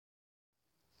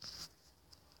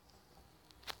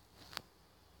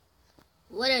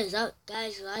What is up,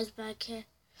 guys? Guys back here.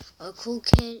 A cool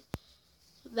kid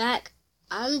back.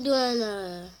 I'm doing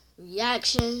a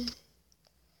reaction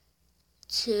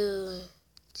to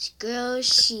this girl.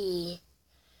 She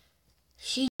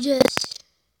just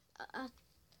I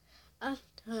don't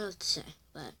know what to say,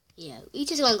 but yeah, we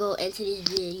just gonna go into this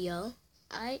video.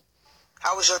 Alright.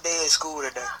 How was your day at school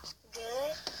today?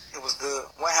 Good. It was good.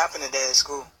 What happened today at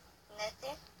school?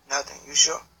 Nothing. Nothing. You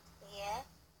sure? Yeah.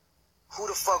 Who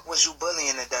the fuck was you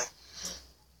bullying today?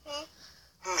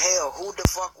 Hell, who the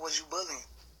fuck was you bullying?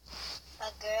 A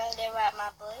girl that ride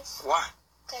my bus. Why?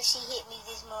 Cause she hit me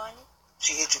this morning.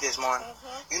 She hit you this morning.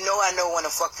 Mm-hmm. You know I know when the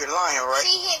fuck you're lying, right?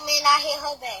 She hit me and I hit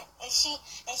her back. And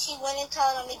she went and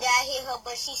told on me that I hit her,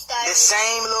 but she started. The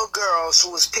same little girls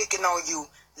who was picking on you,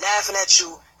 laughing at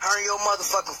you, hurting your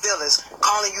motherfucking feelings,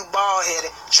 calling you bald-headed,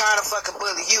 trying to fucking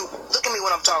bully you. Look at me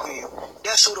when I'm talking to you.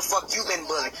 That's who the fuck you been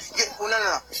bullying.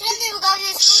 No. She didn't even go to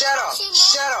this school.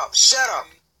 Shut up.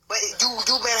 But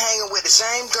you been hanging with the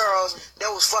same girls that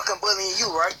was fucking bullying you,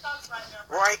 right?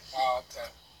 Right? Oh, okay.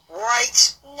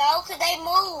 Right? No, cause they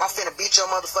moved. I'm finna beat your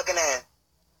motherfucking ass.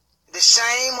 The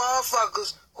same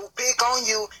motherfuckers who pick on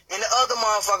you and the other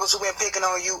motherfuckers who been picking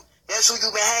on you, that's who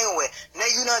you been hanging with. Now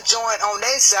you done joined on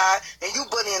their side and you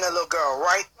bullying a little girl,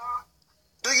 right?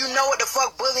 Do you know what the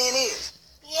fuck bullying is?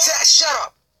 Yeah. Shut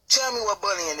up. Tell me what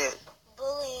bullying is.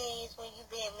 Bullying is when you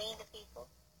being mean to people.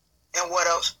 And what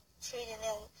else? Treating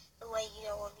them the way you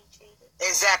don't want to be treated.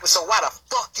 Exactly. So why the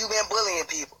fuck you been bullying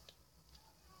people?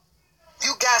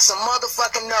 You got some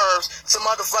motherfucking nerves to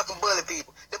motherfucking bully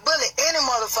people. To bully any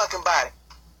motherfucking body.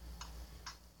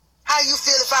 How you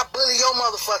feel if I bully your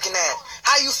motherfucking ass?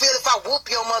 How you feel if I whoop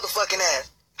your motherfucking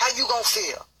ass? How you gonna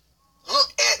feel?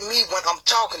 Look at me when I'm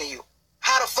talking to you.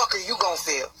 How the fuck are you gonna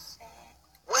feel? Sad.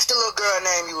 What's the little girl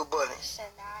name you were bullying?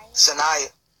 Sanaya.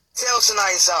 Sanaya. Tell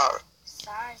Sanaya sorry.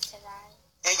 Sorry, Sanaya.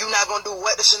 And you not gonna do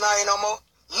what to Sanaya no more?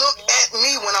 Look at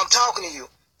me when I'm talking to you.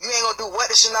 You ain't gonna do what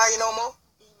to Sanaya no more?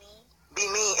 Be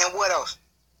mean, and what else?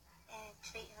 And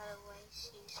treat her the way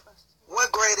she's supposed to. What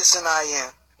grade is Sanaya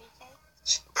in? Pre-K.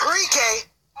 Pre-K?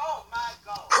 Oh my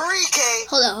God. Pre-K?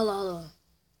 Hold on.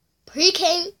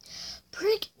 Pre-K?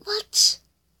 What?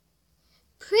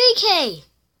 Pre-K?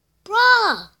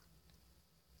 Bruh.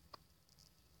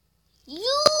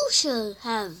 You should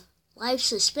have life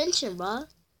suspension, bruh.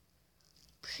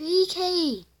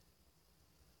 Pre-K.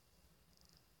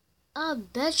 I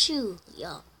bet you,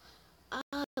 yo.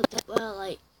 Bro,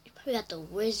 like, you probably got the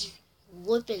worst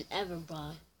whooping ever,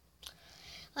 bro.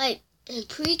 Like, in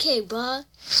pre-K, bro.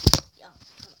 Yo,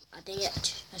 I think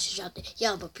I should drop it.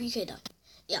 Yo, but pre-K, though.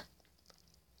 Yo.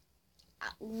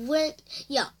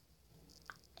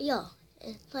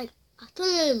 It's like, I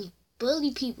don't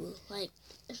bully people. Like,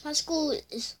 my school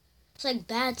is, it's like,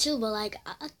 bad, too, but, like,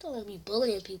 I don't be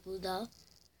bullying people, though.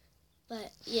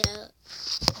 But, yeah,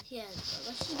 let's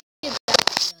just get back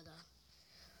to that, though.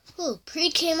 Oh,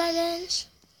 pre-K, my mans.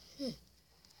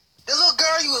 The little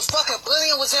girl you was fucking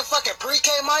bullying was in fucking pre-K,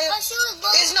 Maya? But she was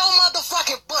bullying. There's no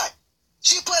motherfucking butt.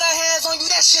 She put her hands on you,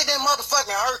 that shit didn't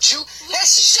motherfucking hurt you. That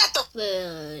shit, shut the...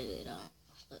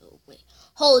 Wait.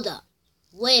 Hold up.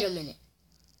 Wait a minute.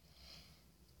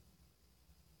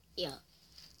 Yeah.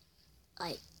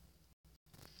 Like,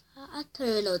 I don't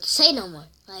even know what to say no more.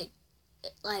 Like,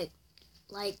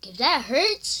 if that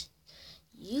hurts,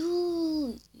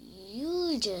 you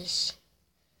just,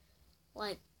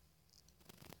 like,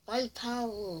 1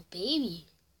 pound little baby.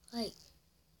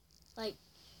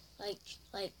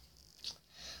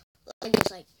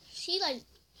 She, like,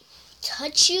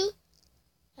 touch you?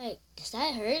 Like, does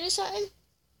that hurt or something?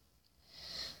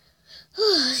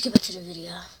 Let's get back to the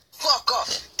video. Fuck up.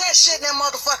 That shit didn't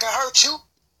motherfucking hurt you.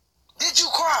 Did you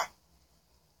cry?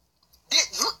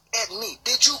 Look at me.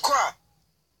 Did you cry?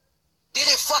 Did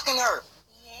it fucking hurt?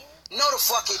 Yeah. No, the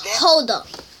fuck it didn't. Hold up.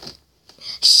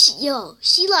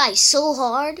 She like so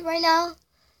hard right now.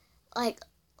 Like,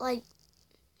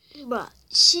 bruh,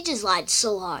 she just lied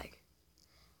so hard.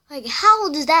 Like, how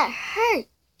does that hurt?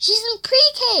 She's in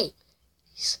pre-K.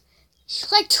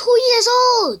 She's like 2 years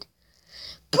old.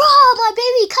 Bruh, my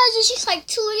baby cousin, she's like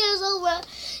 2 years old, bruh.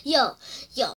 Yo,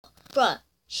 bruh,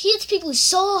 she hits people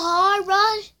so hard,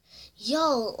 bruh.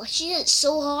 Yo, she hit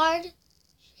so hard.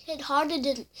 She hit harder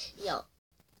than, yo.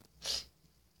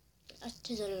 I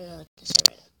just don't know what to say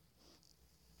right now.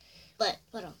 But,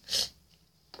 hold on.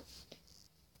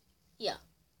 Yeah.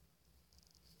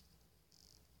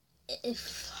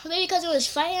 If my baby cousin was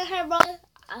fighting her, bro,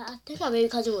 I think my baby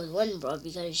cousin was winning, bro,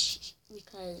 because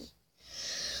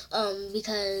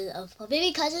of my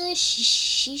baby cousin,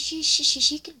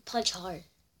 she can punch hard,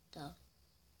 though.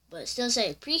 But still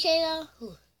say pre-K though.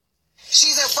 Whew.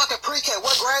 She's in fucking pre-K.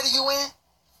 What grade are you in?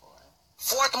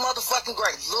 Fourth motherfucking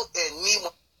grade. Look at me.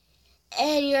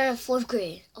 And you're in 4th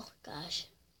grade. Oh, gosh.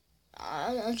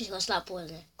 I'm just gonna stop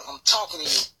poisoning. I'm talking to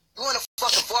you. You in the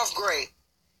fucking 4th grade.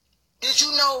 Did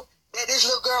you know that this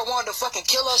little girl wanted to fucking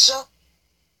kill herself?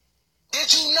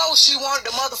 Did you know she wanted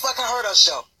to motherfucking hurt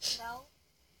herself? No.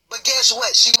 But guess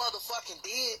what? She motherfucking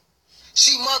did.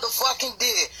 She motherfucking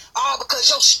did. All because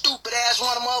your stupid ass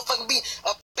wanted to motherfucking be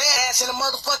a badass in a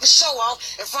motherfucking show off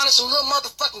in front of some little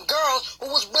motherfucking girls who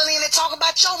was bullying and talking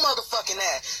about your motherfucking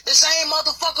ass. The same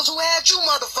motherfuckers who had you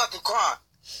motherfucking crying.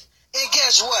 And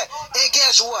guess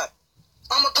what?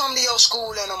 I'm gonna come to your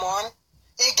school in the morning.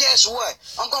 And guess what?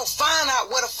 I'm gonna find out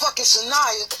where the fuck is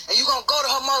Sanaya, and you gonna go to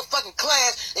her motherfucking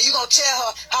class, and you gonna tell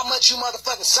her how much you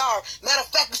motherfucking sorry. Matter of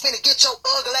fact, you finna get your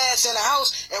ugly ass in the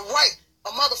house and write a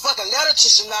motherfucking letter to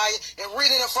Sanaya and read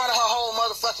it in front of her whole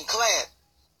motherfucking class.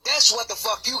 That's what the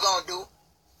fuck you gonna do.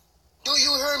 Do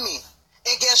you hear me?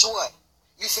 And guess what?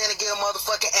 You finna get a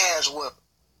motherfucking ass whip.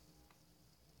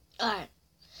 Alright.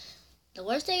 The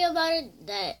worst thing about it,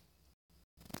 that,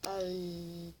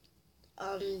 the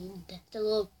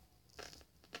little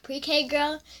pre-K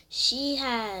girl, she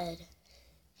had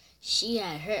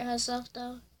hurt herself,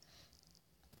 though.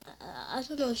 I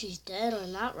don't know if she's dead or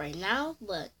not right now,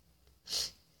 but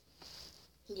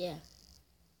yeah.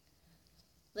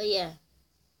 But yeah.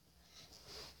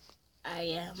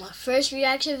 Alright, my first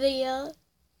reaction video.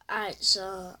 Alright,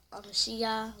 so I'm gonna see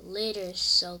y'all later.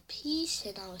 So peace,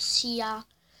 and I'll see y'all.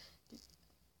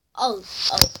 Oh,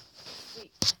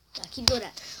 wait, I keep doing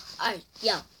that. Alright,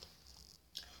 yo.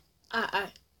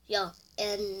 Alright, yo.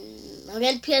 And I'm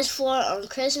getting PS4 on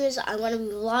Christmas. I'm gonna be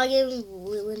vlogging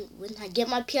when I get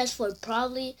my PS4,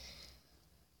 probably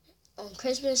on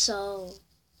Christmas. So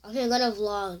I'm gonna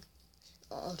vlog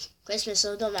on Christmas,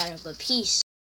 so it don't matter. But peace.